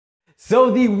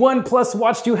So the OnePlus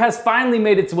Watch 2 has finally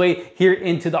made its way here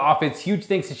into the office. Huge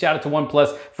thanks and shout out to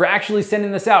OnePlus for actually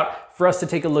sending this out for us to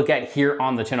take a look at here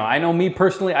on the channel. I know me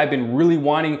personally, I've been really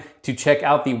wanting to check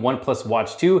out the OnePlus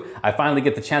Watch 2. I finally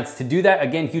get the chance to do that.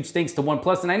 Again, huge thanks to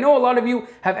OnePlus. And I know a lot of you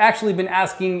have actually been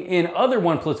asking in other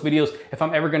OnePlus videos if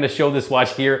I'm ever gonna show this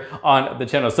watch here on the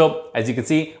channel. So as you can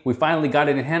see, we finally got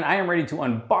it in hand. I am ready to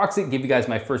unbox it, give you guys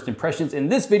my first impressions in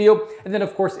this video. And then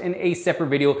of course, in a separate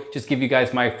video, just give you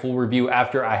guys my full review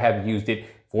after I have used it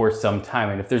for some time.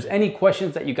 And if there's any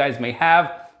questions that you guys may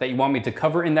have that you want me to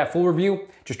cover in that full review,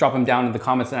 just drop them down in the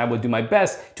comments and I will do my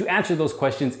best to answer those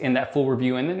questions in that full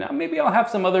review. And then maybe I'll have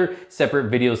some other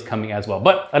separate videos coming as well.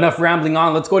 But enough rambling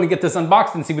on, let's go ahead and get this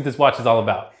unboxed and see what this watch is all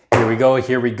about. Here we go,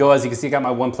 here we go. As you can see, I got my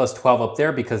OnePlus 12 up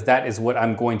there because that is what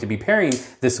I'm going to be pairing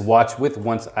this watch with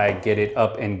once I get it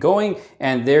up and going.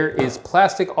 And there is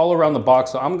plastic all around the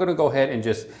box. So I'm gonna go ahead and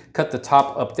just cut the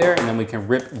top up there and then we can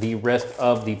rip the rest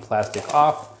of the plastic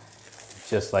off,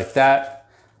 just like that.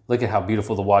 Look at how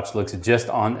beautiful the watch looks just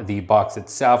on the box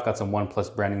itself. Got some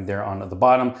OnePlus branding there on the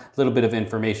bottom. A little bit of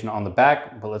information on the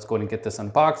back, but let's go ahead and get this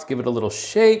unboxed, give it a little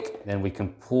shake. Then we can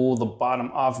pull the bottom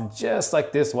off just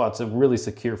like this. Wow, it's a really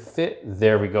secure fit.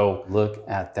 There we go. Look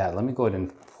at that. Let me go ahead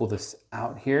and pull this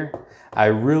out here. I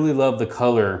really love the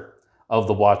color of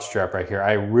the watch strap right here.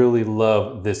 I really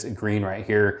love this green right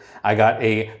here. I got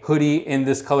a hoodie in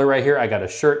this color right here. I got a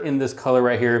shirt in this color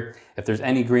right here. If there's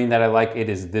any green that I like, it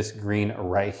is this green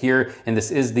right here. And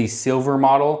this is the silver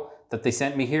model that they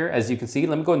sent me here. As you can see,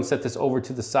 let me go ahead and set this over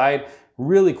to the side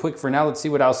really quick for now. Let's see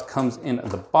what else comes in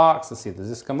the box. Let's see, does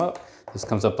this come up? This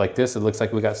comes up like this. It looks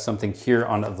like we got something here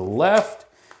on the left,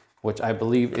 which I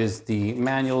believe is the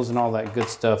manuals and all that good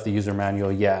stuff, the user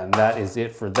manual. Yeah, and that is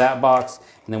it for that box.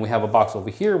 And then we have a box over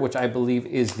here, which I believe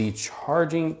is the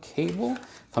charging cable,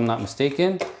 if I'm not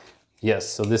mistaken. Yes,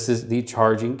 so this is the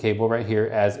charging cable right here,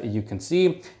 as you can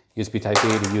see. USB Type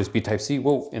A to USB Type C.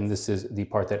 Whoa, and this is the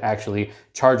part that actually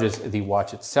charges the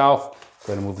watch itself.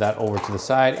 Go ahead and move that over to the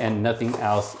side and nothing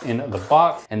else in the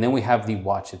box. And then we have the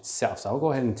watch itself. So I'll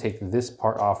go ahead and take this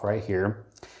part off right here.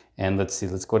 And let's see,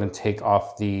 let's go ahead and take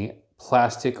off the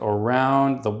plastic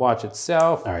around the watch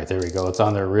itself. All right, there we go. It's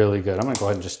on there really good. I'm gonna go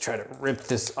ahead and just try to rip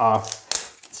this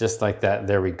off just like that.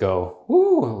 There we go.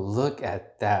 Ooh, look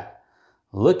at that.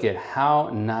 Look at how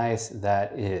nice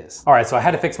that is. All right, so I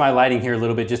had to fix my lighting here a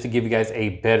little bit just to give you guys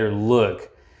a better look.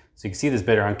 So you can see this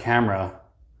better on camera.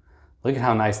 Look at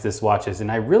how nice this watch is.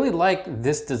 And I really like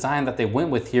this design that they went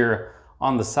with here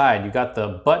on the side. You got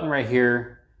the button right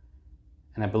here.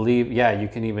 And I believe, yeah, you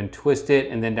can even twist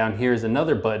it. And then down here is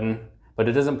another button, but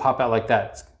it doesn't pop out like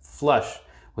that. It's flush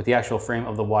with the actual frame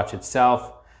of the watch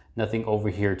itself. Nothing over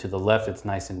here to the left. It's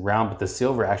nice and round, but the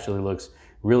silver actually looks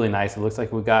really nice. It looks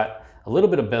like we got a little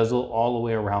bit of bezel all the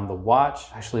way around the watch.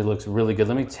 Actually looks really good.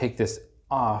 Let me take this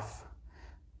off.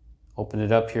 Open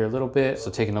it up here a little bit. So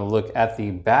taking a look at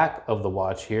the back of the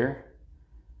watch here.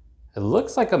 It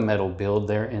looks like a metal build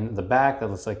there in the back. That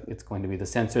looks like it's going to be the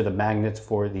sensor, the magnets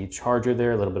for the charger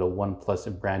there, a little bit of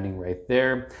OnePlus branding right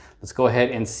there. Let's go ahead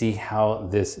and see how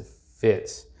this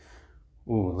fits.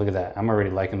 Ooh, look at that. I'm already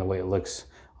liking the way it looks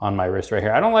on my wrist right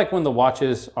here. I don't like when the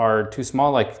watches are too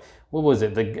small. Like, what was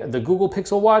it? The Google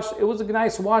Pixel watch, it was a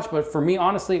nice watch, but for me,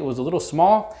 honestly, it was a little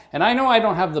small. And I know I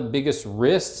don't have the biggest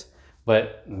wrist,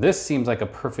 but this seems like a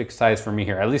perfect size for me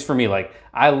here. At least for me, like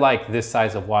I like this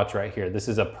size of watch right here. This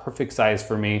is a perfect size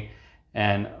for me.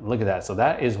 And look at that. So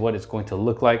that is what it's going to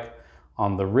look like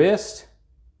on the wrist.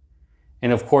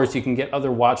 And of course you can get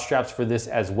other watch straps for this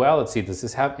as well. Let's see, does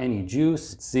this have any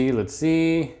juice? Let's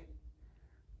see.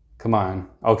 Come on.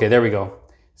 Okay, there we go.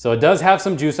 So it does have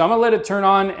some juice. So I'm gonna let it turn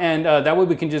on and that way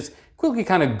we can just quickly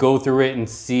kind of go through it and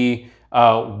see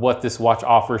what this watch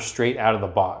offers straight out of the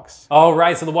box. All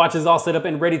right, so the watch is all set up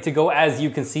and ready to go, as you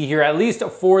can see here, at least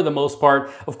for the most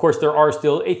part. Of course, there are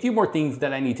still a few more things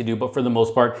that I need to do, but for the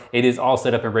most part, it is all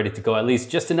set up and ready to go, at least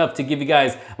just enough to give you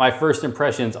guys my first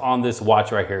impressions on this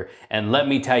watch right here. And let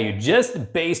me tell you,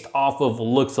 just based off of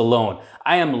looks alone,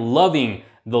 I am loving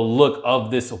the look of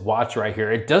this watch right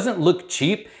here. It doesn't look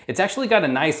cheap. It's actually got a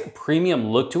nice premium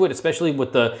look to it, especially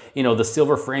with the, the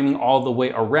silver framing all the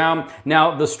way around.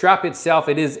 Now, the strap itself,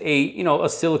 it is a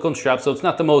silicone strap, so it's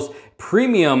not the most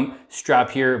premium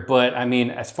strap here, but I mean,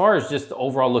 as far as just the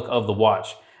overall look of the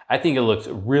watch, I think it looks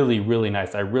really, really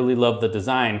nice. I really love the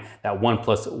design that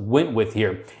OnePlus went with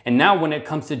here. And now when it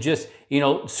comes to just,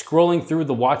 scrolling through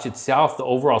the watch itself, the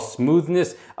overall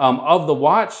smoothness of the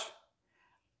watch,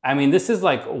 I mean, this is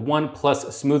like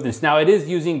OnePlus smoothness. Now it is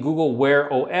using Google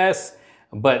Wear OS,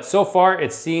 but so far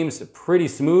it seems pretty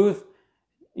smooth.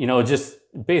 Just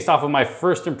based off of my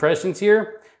first impressions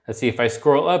here, Let's see, if I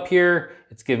scroll up here,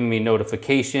 it's giving me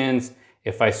notifications.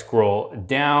 If I scroll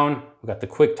down, we've got the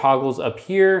quick toggles up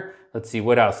here. Let's see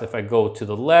what else. If I go to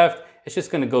the left, it's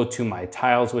just gonna go to my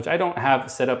tiles, which I don't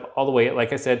have set up all the way.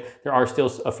 Like I said, there are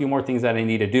still a few more things that I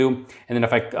need to do. And then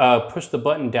if I push the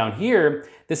button down here,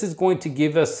 this is going to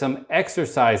give us some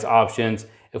exercise options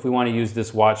if we want to use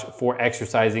this watch for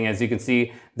exercising. As you can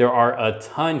see, there are a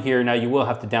ton here. Now you will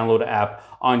have to download an app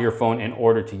on your phone in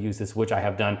order to use this, which I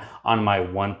have done on my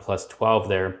OnePlus 12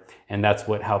 there. And that's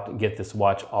what helped get this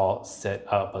watch all set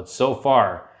up. But so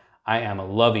far, I am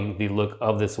loving the look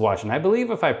of this watch. And I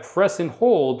believe if I press and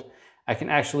hold, I can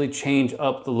actually change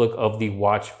up the look of the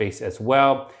watch face as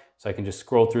well. So I can just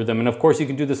scroll through them. And of course you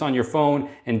can do this on your phone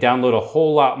and download a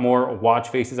whole lot more watch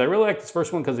faces. I really like this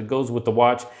first one because it goes with the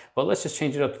watch, but let's just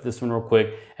change it up to this one real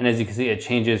quick. And as you can see, it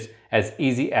changes as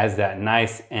easy as that,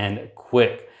 nice and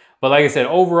quick. But like I said,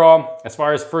 overall, as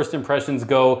far as first impressions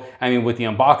go, I mean, with the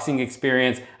unboxing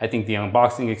experience, I think the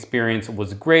unboxing experience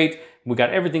was great. We got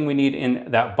everything we need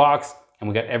in that box, and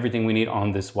we got everything we need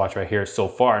on this watch right here so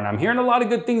far. And I'm hearing a lot of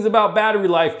good things about battery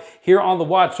life here on the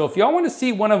watch. So if y'all want to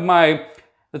see one of my,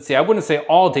 let's see, I wouldn't say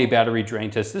all day battery drain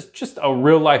test. This is just a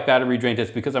real life battery drain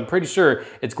test because I'm pretty sure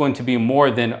it's going to be more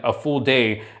than a full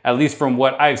day, at least from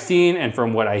what I've seen and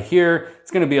from what I hear.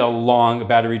 It's gonna be a long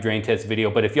battery drain test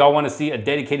video, but if y'all wanna see a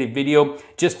dedicated video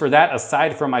just for that,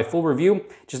 aside from my full review,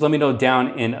 just let me know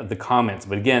down in the comments.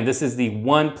 But again, this is the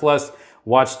OnePlus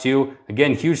Watch 2.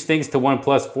 Again, huge thanks to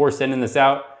OnePlus for sending this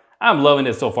out. I'm loving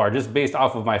it so far, just based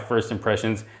off of my first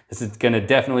impressions. This is gonna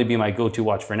definitely be my go-to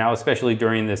watch for now, especially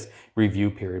during this review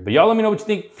period. But y'all let me know what you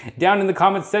think down in the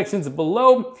comment sections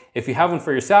below. If you have one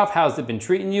for yourself, how's it been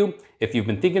treating you? If you've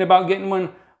been thinking about getting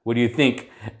one, what do you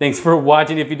think? Thanks for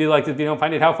watching. If you did like this video and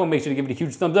find it helpful, make sure to give it a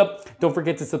huge thumbs up. Don't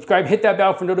forget to subscribe, hit that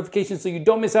bell for notifications so you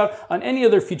don't miss out on any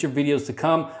other future videos to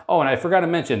come. Oh, and I forgot to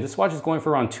mention, this watch is going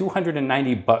for around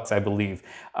 290 bucks, I believe.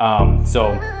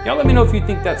 So y'all let me know if you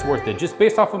think that's worth it. Just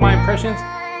based off of my impressions,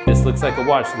 this looks like a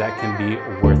watch that can be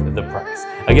worth the price.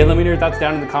 Again, let me know your thoughts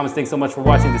down in the comments. Thanks so much for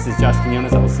watching. This is Josh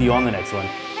Quinones. I will see you on the next one.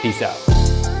 Peace out.